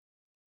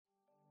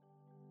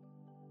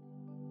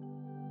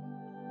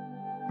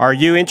Are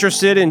you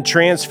interested in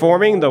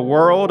transforming the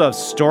world of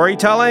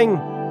storytelling?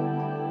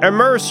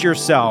 Immerse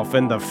yourself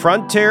in the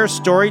Frontier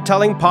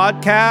Storytelling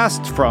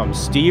Podcast from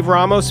Steve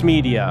Ramos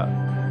Media.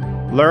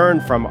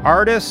 Learn from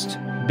artists,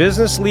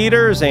 business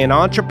leaders, and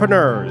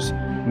entrepreneurs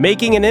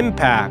making an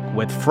impact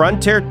with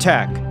Frontier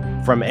Tech,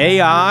 from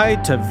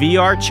AI to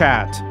VR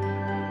chat.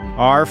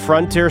 Our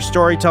Frontier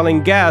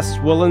Storytelling guests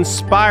will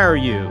inspire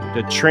you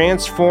to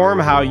transform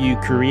how you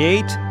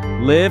create,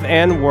 live,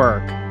 and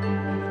work.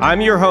 I'm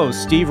your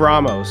host, Steve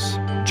Ramos.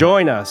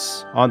 Join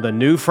us on the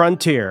new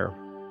frontier.